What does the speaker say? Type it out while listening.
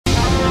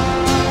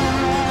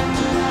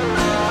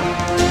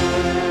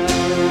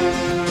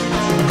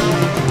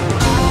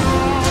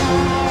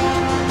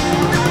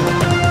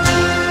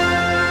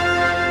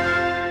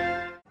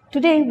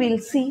Today we'll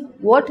see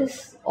what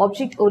is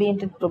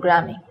object-oriented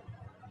programming.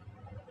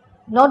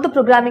 Not the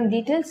programming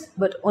details,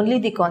 but only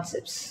the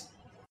concepts.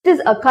 It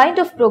is a kind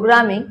of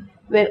programming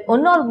where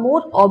one or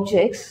more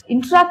objects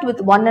interact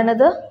with one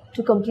another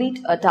to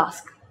complete a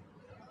task.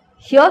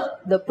 Here,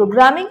 the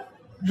programming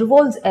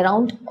revolves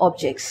around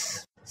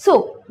objects.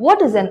 So,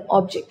 what is an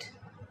object?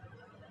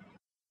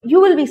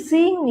 You will be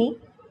seeing me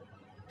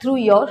through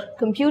your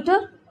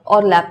computer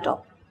or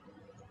laptop.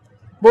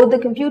 Both the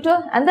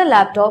computer and the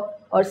laptop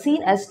are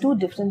seen as two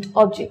different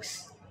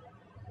objects.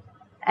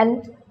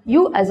 And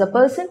you as a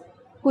person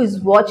who is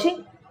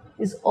watching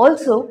is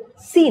also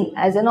seen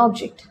as an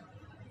object.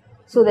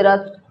 So there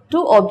are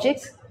two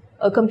objects,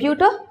 a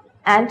computer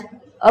and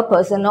a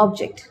person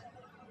object.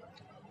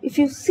 If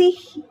you see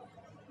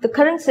the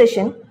current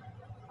session,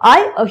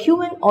 I, a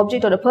human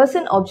object or a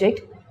person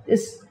object,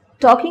 is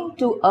talking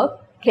to a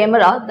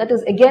camera that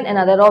is again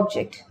another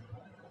object.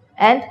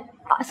 And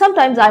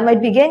sometimes I might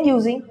begin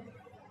using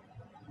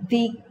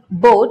the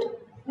board,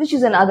 which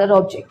is another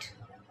object.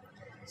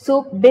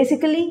 So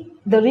basically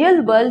the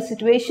real world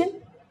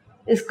situation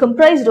is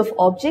comprised of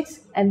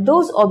objects, and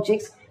those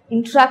objects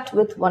interact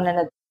with one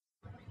another.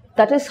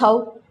 That is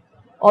how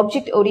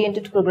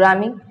object-oriented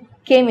programming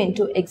came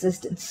into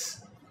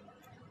existence.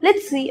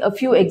 Let's see a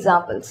few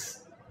examples.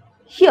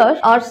 Here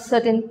are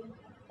certain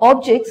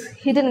objects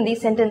hidden in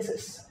these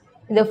sentences.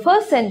 In the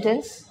first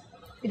sentence,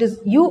 it is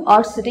you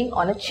are sitting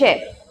on a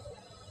chair.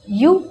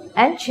 You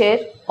and chair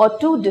are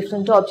two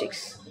different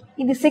objects.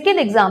 In the second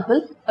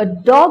example, a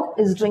dog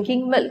is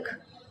drinking milk.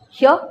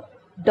 Here,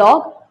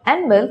 dog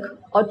and milk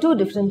are two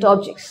different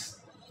objects.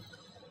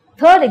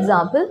 Third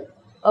example,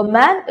 a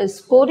man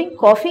is pouring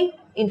coffee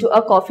into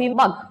a coffee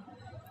mug.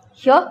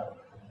 Here,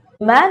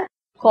 man,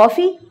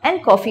 coffee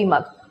and coffee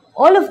mug.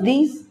 All of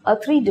these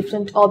are three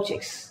different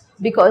objects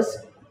because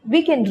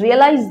we can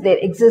realize their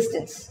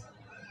existence.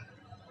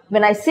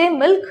 When I say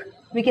milk,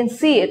 we can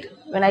see it.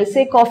 When I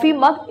say coffee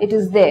mug, it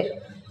is there.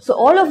 So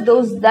all of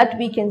those that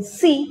we can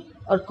see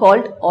are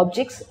called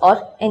objects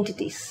or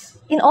entities.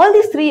 In all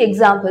these three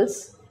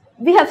examples,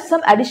 we have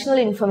some additional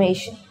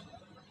information,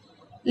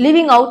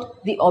 leaving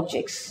out the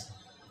objects.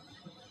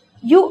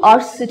 You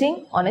are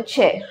sitting on a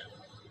chair.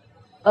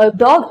 A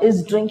dog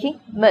is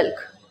drinking milk.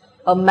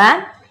 A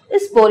man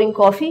is pouring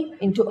coffee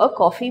into a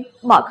coffee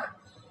mug.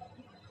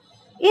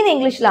 In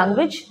English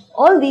language,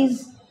 all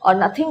these are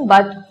nothing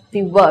but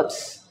the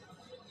verbs,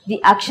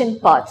 the action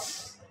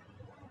parts.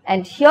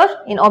 And here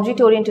in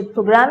object-oriented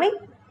programming,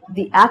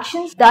 the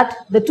actions that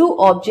the two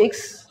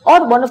objects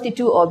or one of the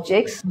two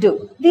objects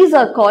do. These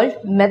are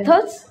called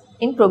methods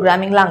in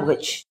programming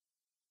language.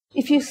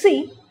 If you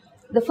see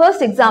the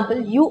first example,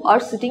 you are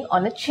sitting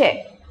on a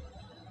chair.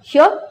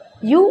 Here,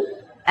 you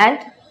and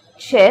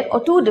chair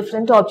are two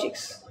different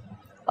objects,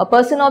 a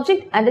person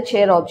object and a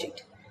chair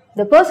object.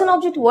 The person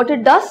object, what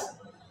it does,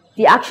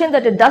 the action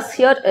that it does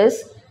here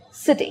is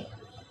sitting.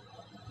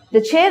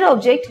 The chair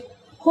object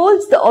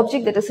holds the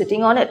object that is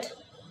sitting on it.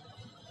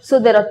 So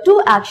there are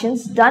two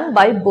actions done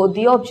by both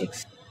the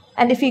objects.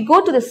 And if we go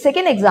to the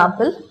second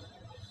example,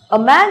 a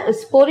man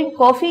is pouring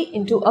coffee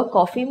into a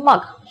coffee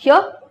mug.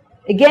 Here,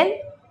 again,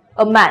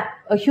 a man,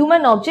 a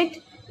human object,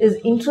 is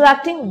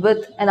interacting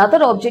with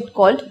another object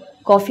called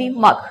coffee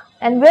mug.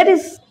 And where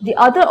is the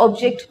other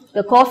object?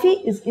 The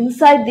coffee is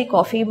inside the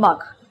coffee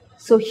mug.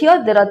 So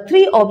here there are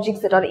three objects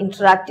that are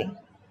interacting.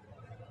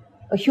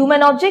 A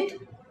human object,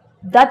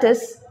 that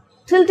is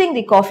tilting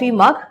the coffee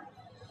mug,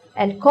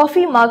 and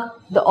coffee mug,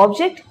 the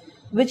object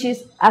which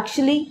is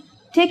actually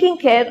taking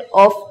care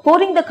of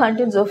pouring the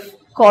contents of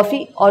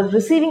coffee or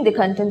receiving the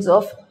contents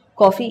of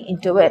coffee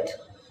into it.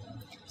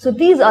 So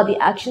these are the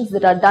actions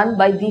that are done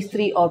by these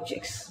three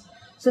objects.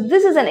 So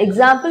this is an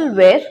example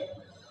where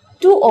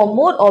two or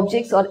more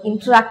objects are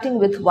interacting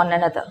with one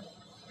another.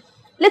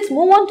 Let's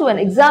move on to an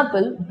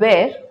example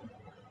where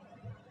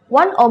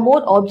one or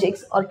more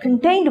objects are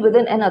contained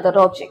within another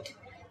object.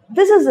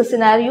 This is the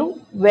scenario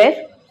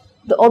where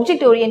the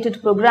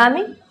object-oriented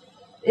programming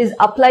is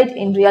applied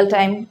in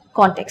real-time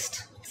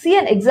context. See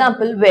an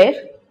example where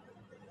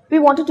we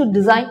wanted to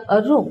design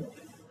a room.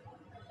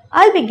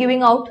 I'll be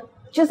giving out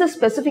just a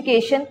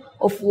specification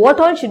of what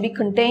all should be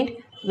contained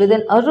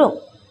within a room.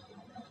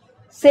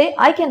 Say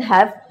I can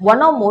have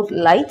one or more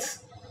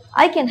lights,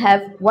 I can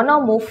have one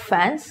or more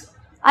fans,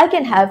 I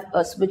can have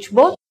a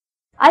switchboard,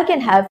 I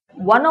can have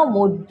one or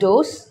more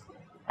doors,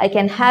 I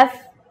can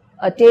have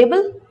a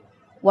table,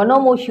 one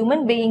or more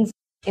human beings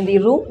in the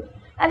room,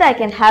 and I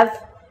can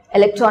have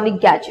electronic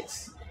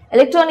gadgets.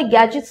 Electronic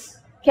gadgets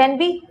can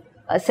be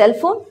a cell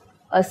phone,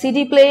 a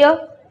CD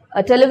player,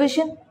 a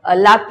television, a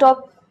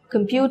laptop,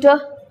 computer,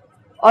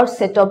 or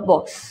set-top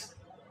box.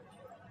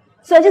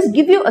 So I just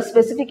give you a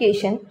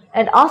specification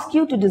and ask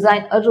you to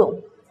design a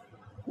room.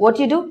 What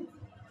you do?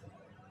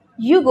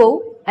 You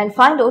go and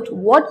find out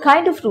what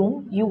kind of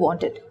room you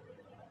wanted.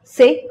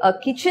 Say a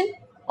kitchen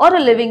or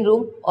a living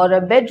room or a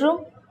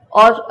bedroom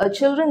or a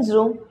children's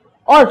room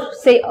or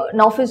say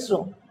an office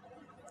room.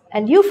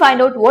 And you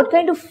find out what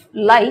kind of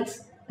lights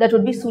that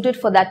would be suited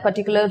for that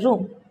particular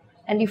room.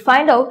 And you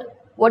find out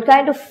What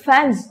kind of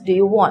fans do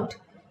you want?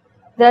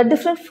 There are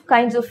different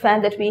kinds of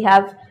fan that we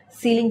have: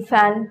 ceiling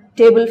fan,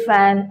 table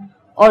fan,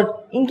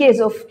 or in case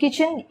of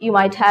kitchen, you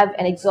might have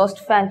an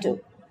exhaust fan too.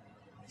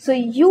 So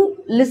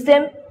you list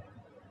them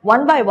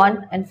one by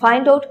one and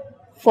find out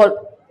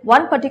for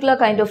one particular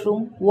kind of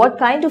room what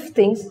kind of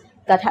things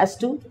that has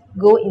to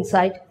go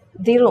inside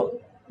the room.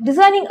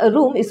 Designing a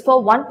room is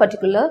for one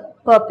particular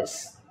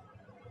purpose,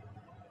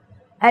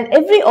 and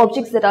every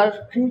object that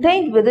are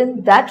contained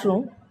within that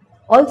room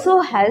also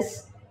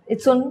has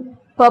its own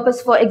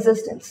purpose for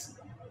existence.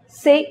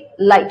 Say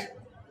light.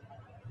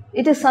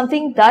 It is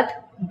something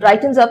that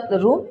brightens up the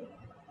room,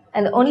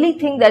 and the only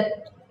thing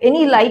that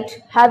any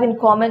light have in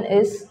common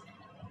is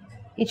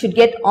it should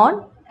get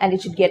on and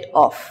it should get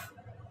off.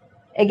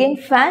 Again,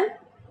 fan,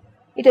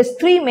 it has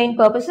three main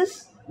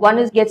purposes. One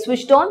is get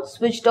switched on,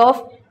 switched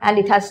off, and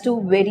it has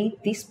to vary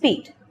the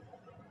speed.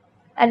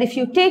 And if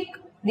you take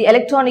the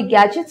electronic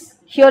gadgets,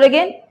 here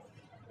again,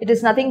 it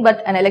is nothing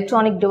but an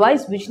electronic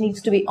device which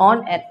needs to be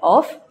on and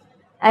off.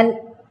 And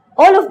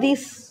all of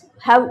these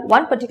have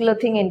one particular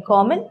thing in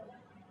common.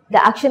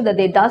 The action that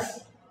they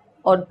does,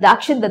 or the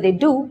action that they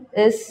do,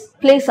 is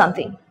play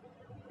something.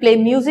 Play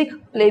music,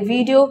 play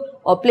video,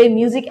 or play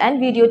music and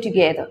video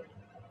together.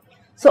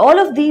 So all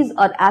of these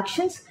are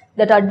actions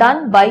that are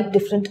done by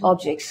different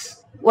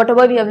objects.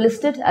 Whatever we have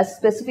listed as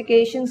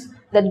specifications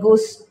that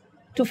goes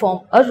to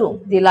form a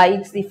room: the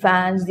lights, the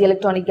fans, the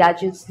electronic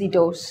gadgets, the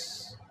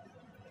doors.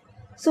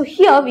 So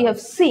here we have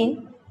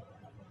seen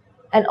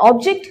an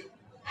object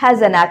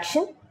has an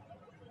action.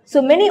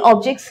 So many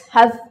objects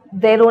have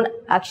their own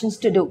actions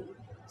to do.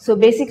 So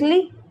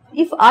basically,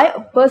 if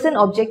a person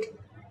object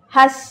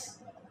has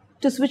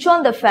to switch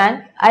on the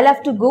fan, I'll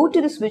have to go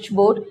to the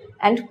switchboard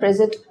and press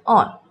it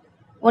on.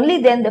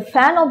 Only then the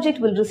fan object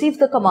will receive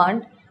the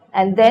command,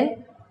 and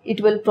then it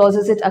will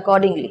process it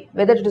accordingly.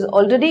 Whether it is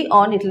already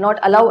on, it will not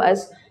allow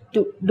us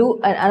to do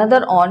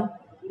another on,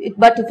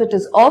 but if it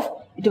is off,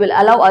 it will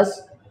allow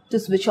us to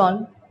switch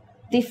on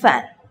the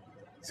fan.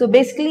 So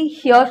basically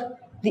here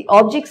the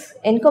objects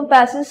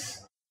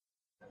encompasses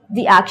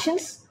the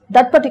actions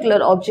that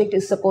particular object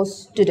is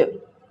supposed to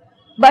do.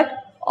 But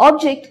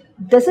object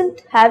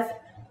doesn't have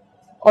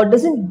or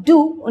doesn't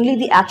do only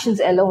the actions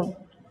alone.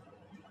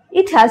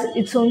 It has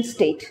its own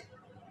state.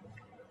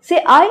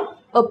 Say I,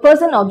 a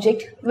person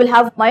object, will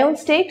have my own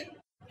state.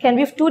 Can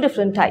be of two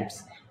different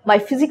types: my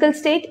physical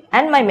state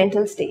and my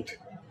mental state.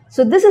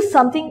 So this is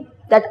something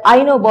that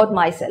I know about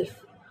myself: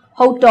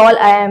 how tall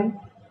I am,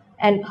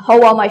 and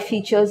how are my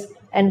features,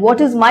 and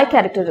what is my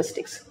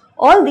characteristics.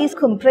 All these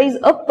comprise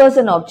a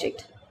person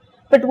object.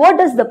 But what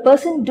does the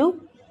person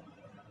do?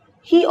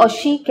 He or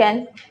she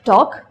can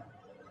talk,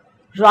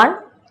 run,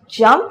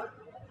 jump,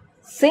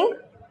 sing.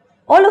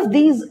 All of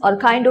these are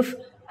kind of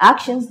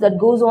actions that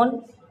goes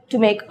on to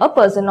make a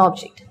person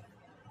object.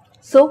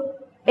 So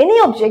any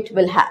object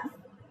will have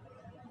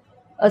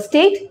a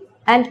state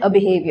and a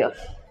behavior.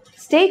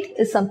 State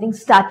is something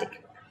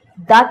static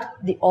that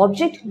the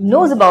object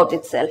knows about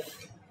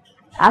itself.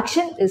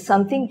 Action is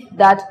something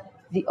that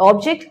the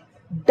object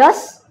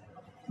does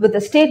with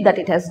the state that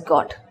it has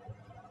got.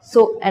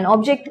 So an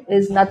object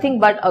is nothing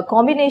but a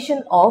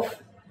combination of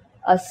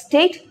a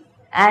state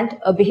and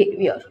a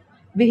behavior.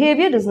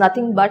 Behavior is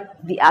nothing but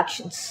the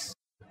actions.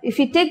 If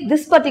we take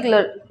this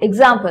particular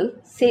example,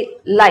 say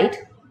light,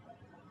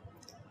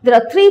 there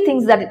are three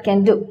things that it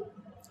can do.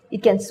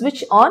 It can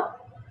switch on,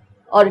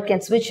 or it can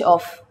switch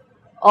off,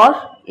 or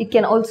it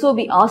can also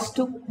be asked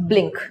to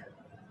blink.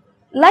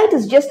 Light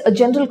is just a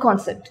general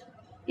concept.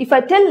 If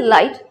I tell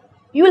light,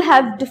 you will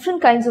have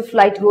different kinds of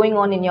light going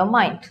on in your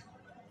mind.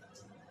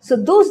 So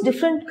those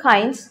different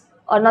kinds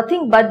are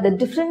nothing but the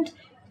different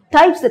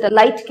types that a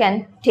light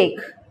can take.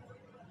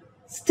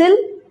 Still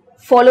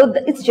follow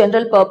its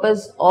general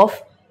purpose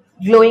of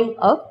glowing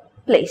a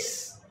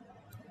place.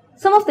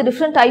 Some of the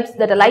different types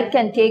that a light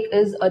can take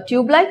is a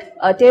tube light,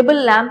 a table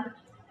lamp,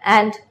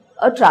 and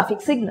a traffic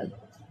signal.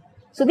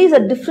 So these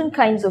are different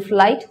kinds of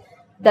light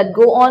that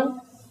go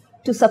on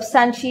to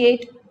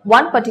substantiate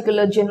one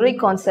particular generic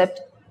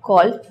concept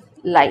called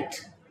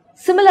light.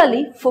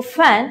 Similarly, for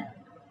fan,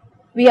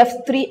 we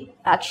have three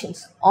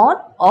actions: on,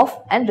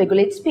 off, and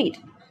regulate speed.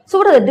 So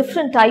what are the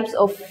different types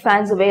of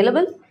fans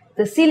available?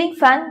 The ceiling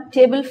fan,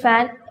 table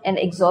fan, and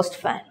exhaust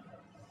fan.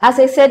 As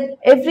I said,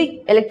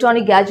 every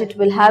electronic gadget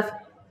will have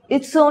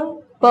its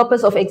own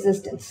purpose of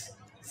existence.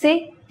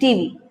 Say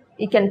TV,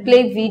 it can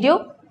play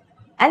video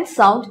and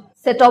sound.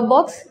 Set-top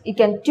box, it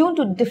can tune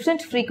to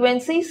different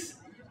frequencies,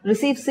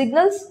 receive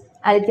signals,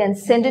 and it can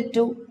send it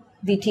to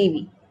the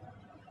TV.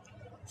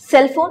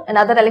 Cell phone,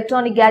 another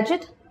electronic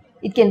gadget,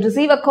 it can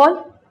receive a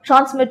call,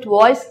 transmit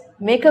voice,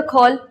 make a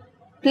call,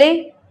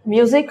 play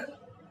music,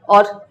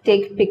 or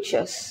take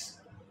pictures.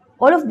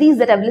 All of these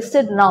that I've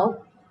listed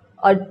now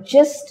are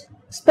just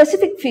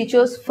specific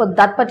features for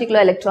that particular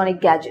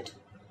electronic gadget.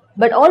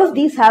 But all of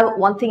these have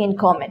one thing in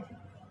common.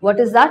 What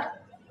is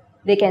that?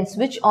 They can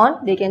switch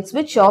on, they can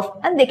switch off,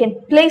 and they can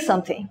play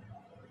something.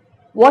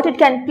 What it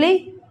can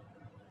play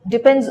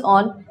depends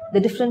on the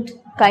different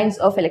kinds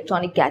of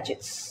electronic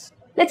gadgets.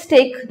 Let's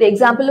take the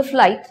example of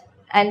light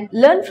and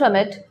learn from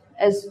it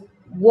as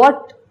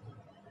what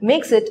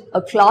makes it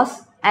a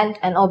class and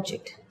an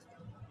object.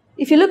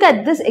 If you look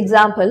at this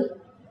example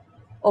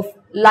of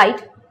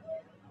light,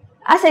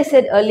 as I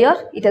said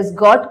earlier, it has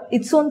got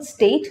its own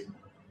state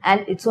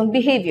and its own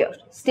behavior.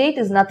 State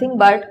is nothing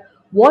but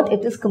what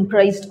it is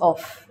comprised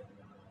of.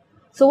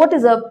 So what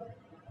is a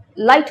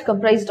light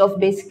comprised of?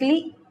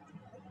 Basically,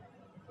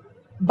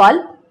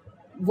 bulb,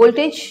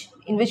 voltage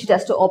in which it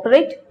has to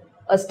operate,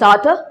 a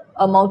starter,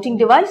 a mounting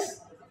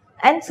device,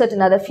 and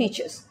certain other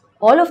features.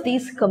 All of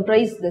these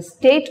comprise the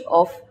state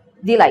of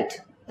the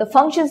light. The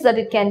functions that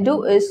it can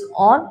do is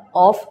on,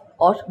 off,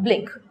 or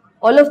blink.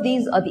 All of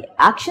these are the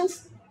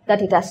actions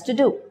that it has to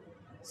do.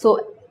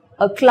 So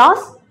a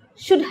class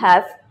should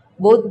have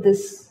both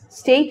this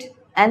state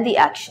and the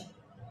action.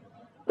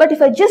 But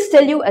if I just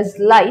tell you as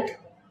light,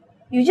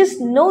 you just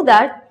know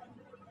that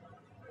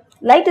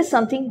light is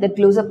something that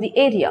glows up the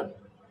area.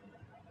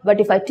 But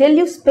if I tell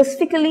you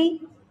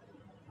specifically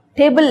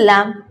table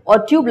lamp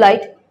or tube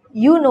light,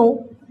 you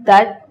know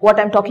that what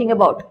I'm talking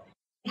about.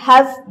 We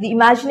have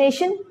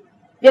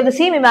the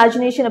same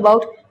imagination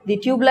about the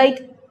tube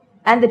light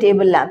and the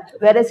table lamp.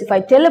 Whereas if I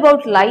tell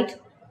about light,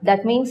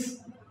 that means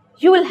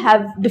you will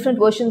have different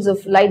versions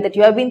of light that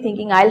you have been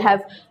thinking. I'll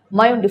have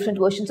my own different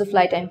versions of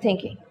light I'm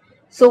thinking.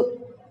 So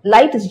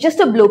light is just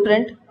a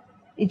blueprint.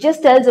 It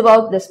just tells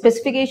about the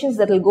specifications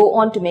that will go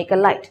on to make a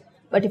light.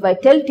 But if I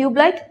tell tube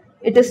light,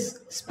 it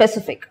is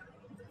specific.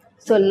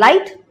 So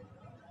light,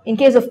 in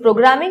case of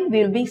programming,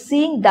 we will be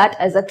seeing that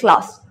as a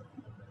class.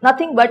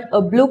 Nothing but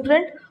a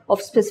blueprint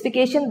of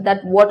specification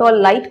that what all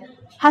light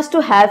has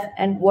to have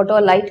and what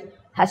all light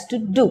has to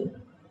do.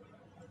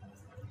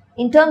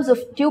 In terms of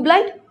tube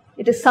light,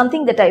 it is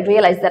something that I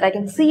realize that I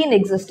can see in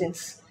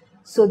existence.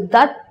 So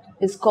that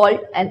is called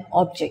an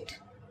object.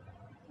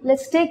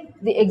 Let's take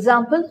the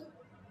example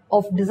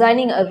of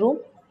designing a room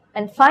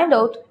and find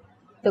out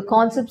the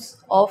concepts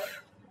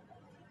of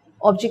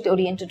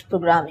object-oriented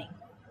programming.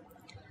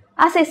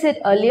 As I said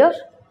earlier,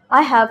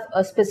 I have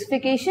a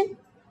specification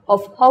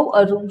of how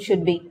a room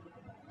should be.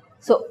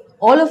 So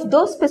all of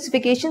those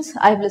specifications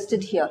I have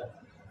listed here.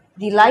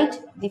 The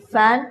light, the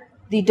fan,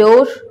 the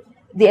door,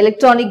 the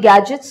electronic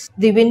gadgets,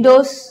 the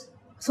windows.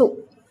 So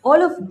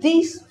all of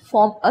these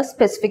form a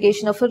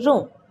specification of a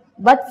room.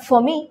 But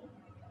for me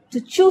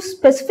to choose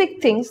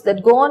specific things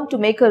that go on to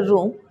make a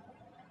room,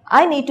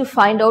 I need to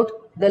find out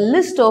the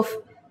list of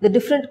the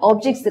different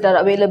objects that are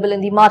available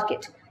in the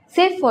market.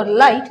 Say for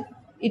light,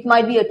 it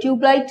might be a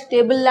tube light,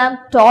 table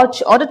lamp,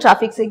 torch, or a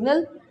traffic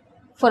signal.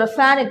 For a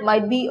fan, it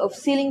might be a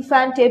ceiling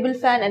fan, table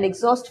fan, and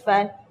exhaust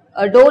fan.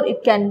 A door,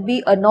 it can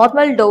be a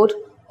normal door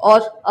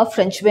or a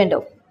French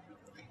window.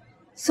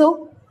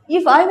 So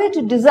if I were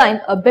to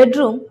design a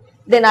bedroom,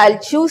 then I'll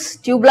choose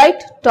tube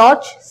light,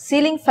 torch,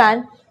 ceiling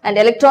fan, and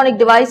electronic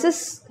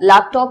devices,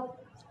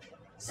 laptop,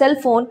 cell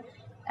phone,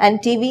 and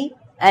TV,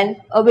 and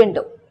a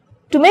window.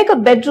 To make a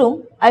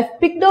bedroom, I've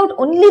picked out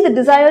only the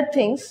desired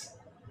things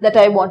that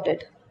I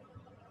wanted.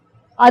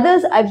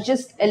 Others I've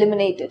just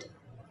eliminated.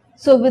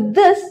 So with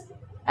this,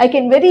 I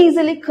can very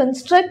easily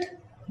construct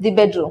the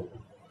bedroom.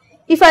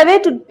 If I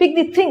were to pick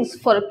the things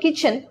for a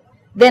kitchen,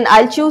 then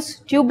I'll choose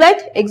tube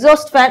light,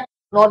 exhaust fan,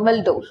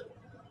 normal door.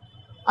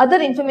 Other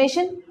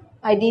information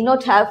I need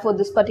not have for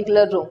this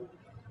particular room.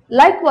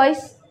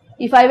 Likewise,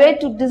 if I were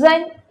to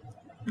design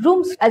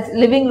rooms as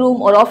living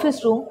room or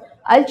office room,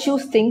 I'll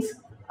choose things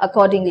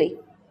accordingly.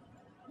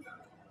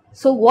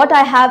 So what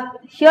I have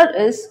here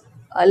is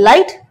a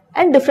light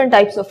and different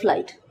types of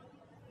light.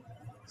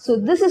 So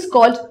this is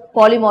called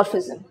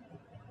polymorphism.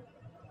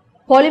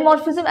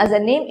 Polymorphism, as the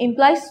name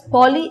implies,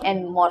 poly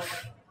and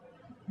morph,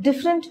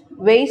 different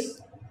ways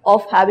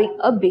of having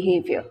a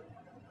behavior.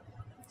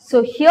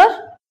 So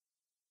here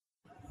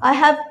I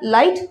have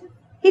light.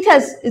 It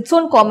has its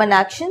own common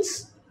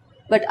actions,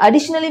 but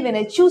additionally when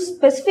I choose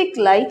specific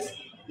lights,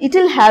 it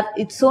will have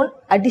its own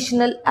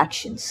additional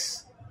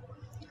actions.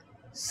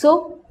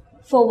 So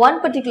for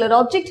one particular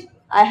object,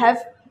 I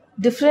have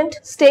different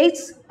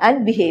states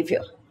and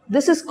behavior.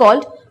 This is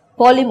called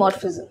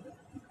polymorphism.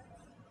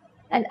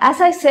 And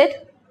as I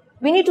said,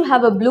 we need to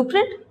have a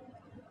blueprint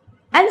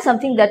and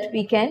something that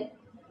we can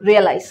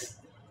realize.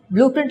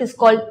 Blueprint is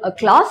called a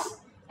class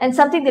and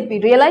something that we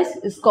realize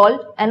is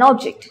called an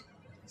object.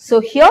 So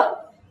here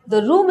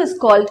the room is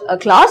called a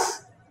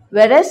class,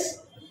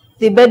 whereas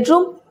the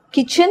bedroom,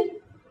 kitchen,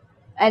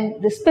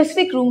 and the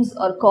specific rooms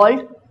are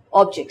called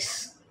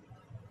objects.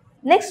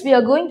 Next, we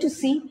are going to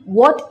see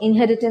what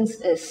inheritance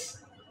is.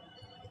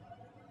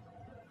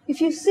 If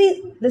you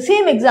see the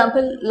same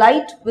example,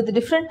 light with the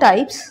different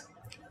types,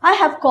 I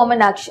have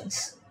common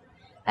actions.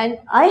 And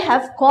I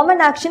have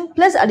common action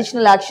plus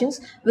additional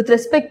actions with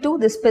respect to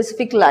the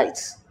specific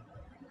lights.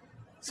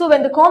 So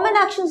when the common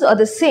actions are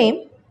the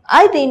same,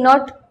 I need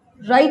not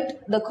write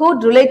the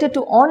code related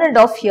to on and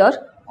off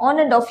here, on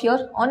and off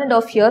here, on and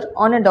off here,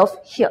 on and off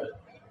here.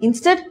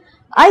 Instead,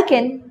 I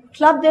can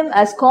club them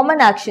as common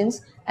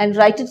actions and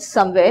write it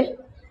somewhere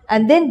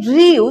and then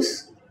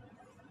reuse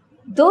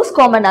those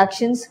common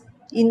actions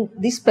in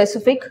the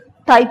specific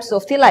types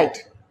of the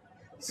light.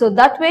 So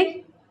that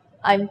way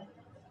I'm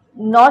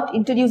not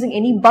introducing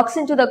any bugs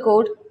into the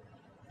code,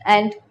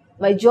 and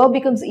my job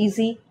becomes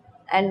easy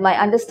and my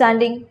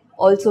understanding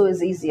also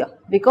is easier,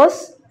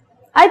 because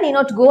I need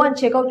not go and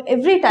check out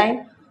every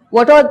time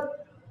what are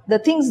the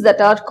things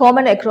that are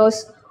common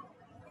across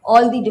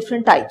all the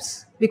different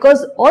types,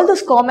 because all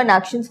those common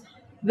actions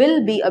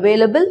will be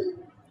available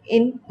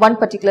in one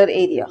particular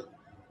area.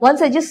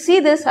 Once I just see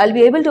this, I'll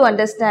be able to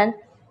understand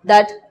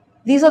that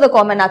these are the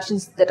common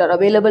actions that are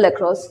available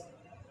across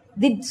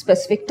the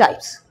specific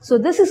types. So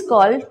this is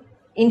called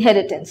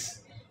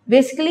inheritance,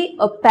 basically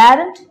a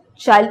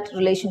parent-child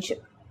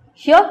relationship.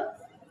 Here,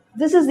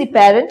 this is the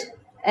parent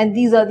and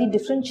these are the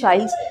different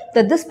childs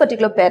that this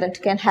particular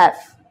parent can have.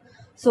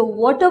 So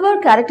whatever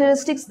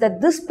characteristics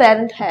that this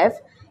parent have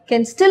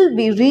can still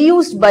be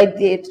reused by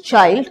their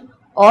child,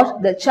 or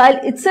the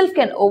child itself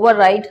can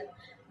override,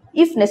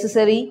 if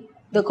necessary,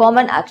 the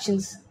common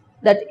actions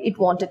that it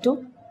wanted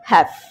to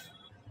have.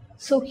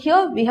 So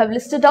here we have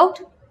listed out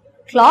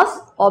class,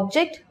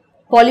 object,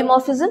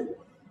 polymorphism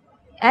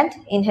and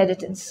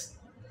inheritance.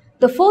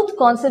 The fourth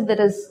concept that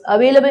is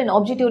available in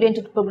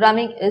object-oriented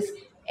programming is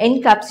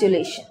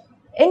encapsulation.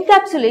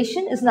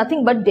 Encapsulation is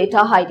nothing but data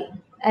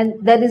hiding, and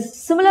there is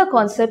similar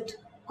concept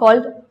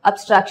called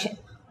abstraction.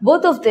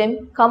 Both of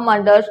them come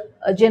under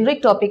a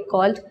generic topic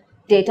called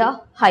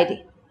data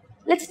hiding.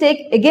 Let's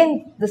take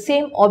again the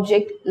same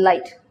object,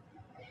 light.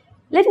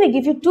 Let me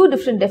give you two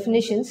different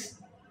definitions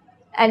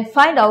and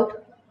find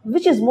out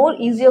which is more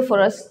easier for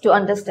us to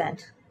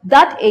understand.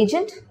 That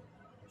agent,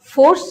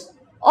 force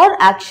or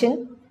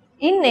action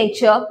in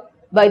nature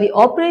by the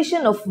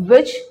operation of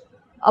which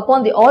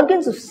upon the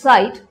organs of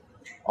sight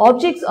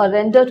objects are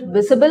rendered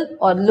visible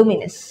or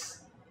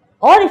luminous.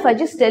 Or if I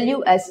just tell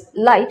you as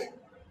light,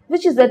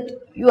 which is that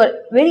you are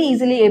very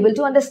easily able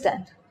to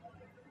understand.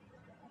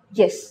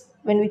 Yes,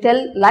 when we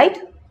tell light,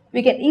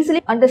 we can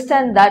easily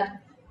understand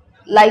that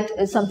light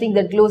is something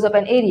that glows up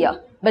an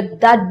area, but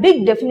that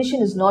big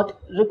definition is not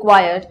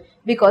required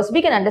because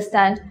we can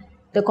understand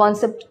the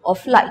concept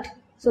of light.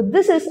 So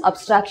this is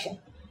abstraction.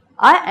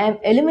 I am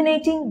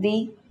eliminating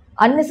the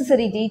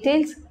unnecessary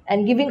details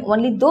and giving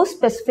only those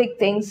specific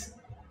things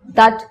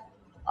that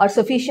are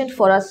sufficient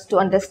for us to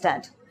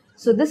understand.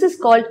 So this is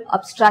called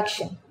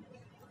abstraction.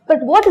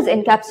 But what is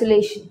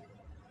encapsulation?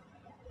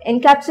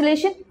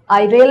 Encapsulation,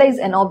 I realize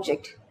an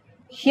object.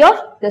 Here,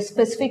 the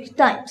specific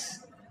types: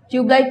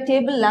 tube light,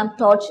 table lamp,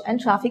 torch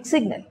and traffic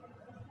signal.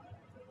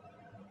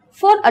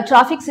 For a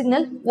traffic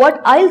signal,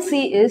 what I'll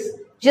see is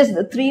just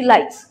the three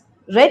lights,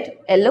 red,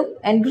 yellow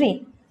and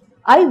green.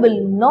 I will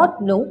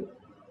not know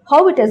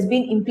how it has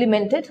been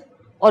implemented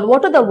or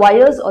what are the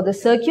wires or the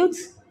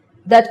circuits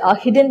that are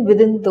hidden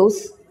within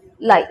those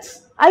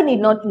lights. I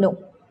need not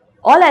know.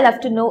 All I'll have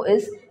to know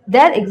is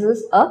there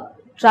exists a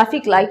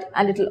traffic light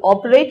and it will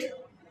operate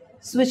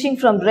switching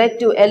from red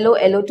to yellow,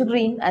 yellow to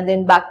green and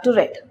then back to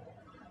red.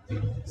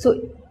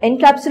 So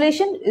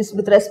encapsulation is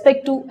with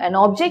respect to an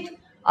object,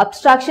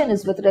 abstraction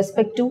is with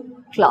respect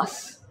to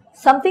class.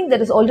 Something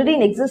that is already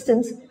in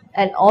existence,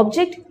 an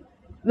object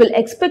will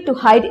expect to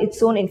hide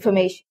its own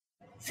information.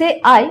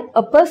 Say I,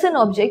 a person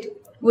object,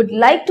 would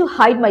like to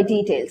hide my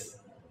details.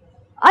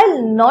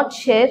 I'll not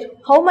share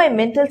how my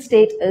mental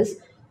state is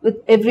with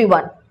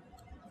everyone.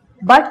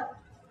 But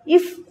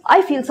if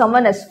I feel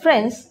someone as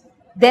friends,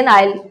 then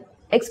I'll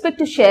expect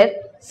to share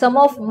some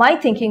of my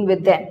thinking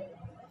with them.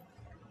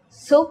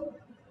 So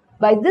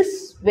by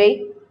this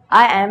way,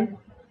 I am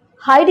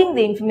hiding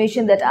the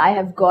information that I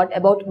have got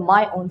about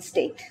my own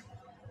state.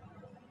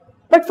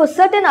 But for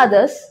certain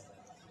others,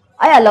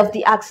 I allow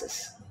the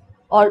access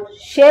or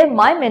share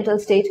my mental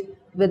state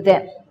with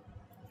them.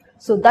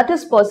 So that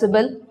is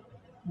possible,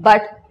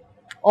 but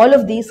all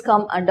of these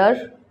come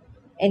under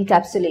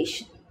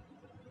encapsulation.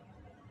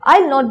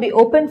 I'll not be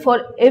open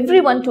for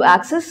everyone to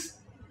access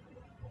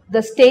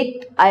the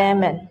state I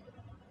am in.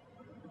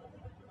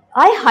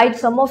 I hide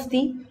some of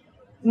the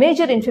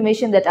major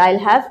information that I'll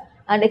have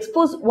and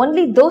expose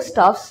only those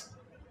stuffs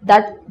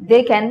that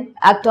they can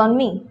act on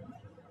me.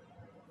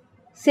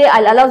 Say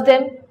I'll allow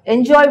them,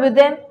 enjoy with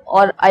them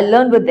or I'll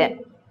learn with them.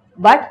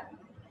 But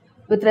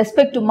with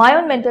respect to my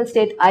own mental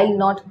state, I'll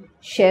not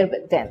share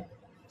with them.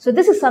 So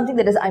this is something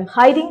that I'm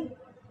hiding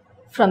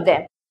from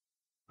them.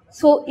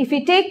 So if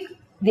we take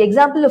the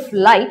example of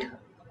light,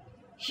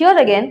 here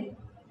again,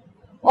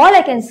 all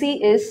I can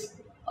see is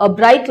a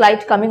bright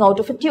light coming out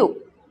of a tube.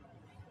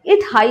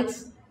 It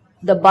hides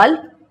the bulb,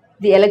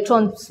 the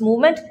electron's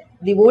movement,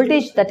 the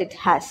voltage that it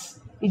has.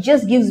 It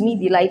just gives me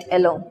the light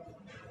alone.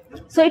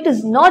 So it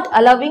is not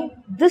allowing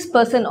this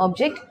person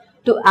object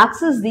to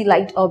access the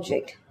light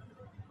object,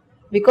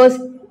 because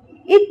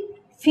it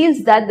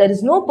feels that there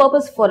is no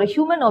purpose for a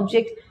human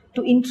object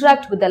to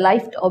interact with the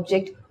light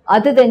object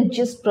other than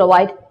just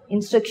provide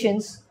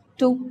instructions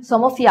to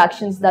some of the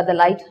actions that the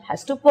light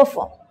has to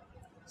perform.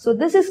 So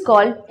this is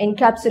called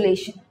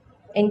encapsulation.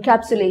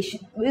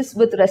 Encapsulation is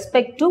with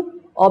respect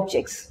to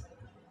objects,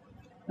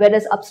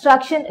 whereas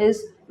abstraction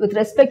is with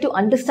respect to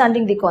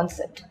understanding the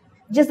concept.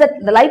 Just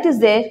that the light is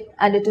there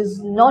and it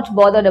is not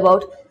bothered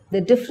about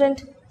the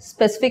different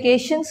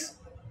specifications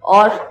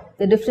or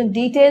the different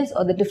details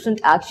or the different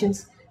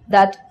actions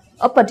that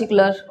a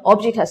particular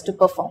object has to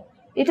perform.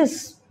 It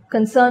is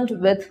concerned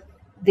with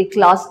the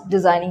class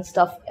designing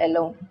stuff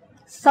alone.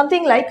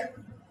 Something like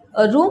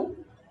a room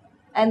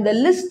and the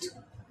list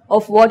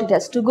of what it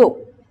has to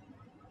go.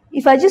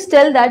 If I just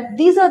tell that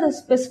these are the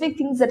specific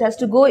things that has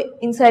to go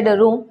inside a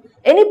room,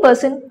 any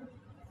person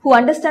who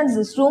understands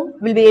this room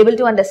will be able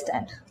to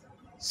understand.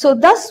 So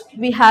thus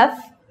we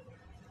have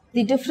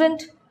the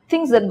different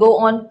things that go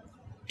on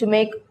to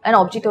make an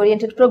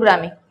object-oriented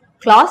programming.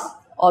 Class,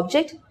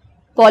 object,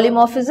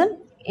 polymorphism,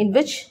 in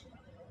which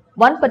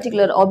one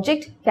particular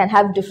object can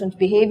have different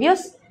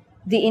behaviors,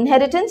 the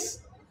inheritance,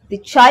 the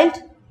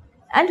child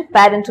and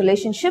parent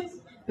relationship,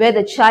 where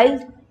the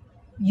child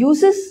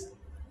uses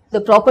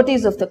the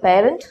properties of the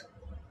parent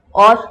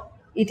or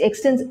it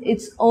extends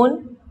its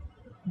own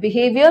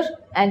behavior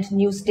and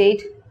new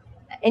state,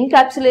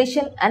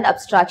 encapsulation and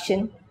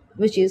abstraction,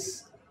 which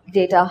is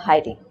data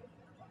hiding.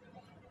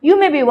 You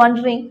may be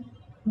wondering,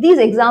 these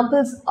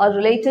examples are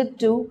related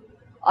to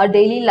our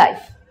daily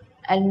life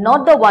and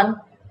not the one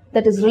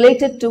that is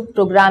related to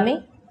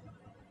programming,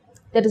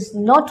 that is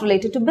not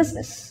related to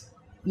business.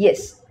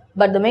 Yes,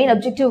 but the main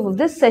objective of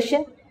this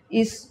session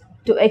is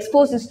to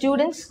expose the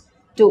students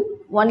to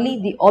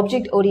only the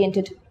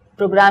object-oriented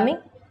programming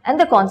and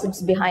the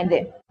concepts behind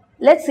them.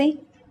 Let's see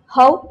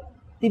how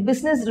the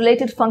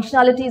business-related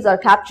functionalities are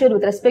captured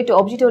with respect to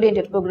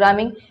object-oriented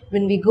programming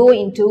when we go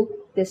into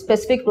the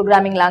specific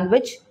programming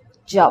language,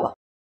 Java.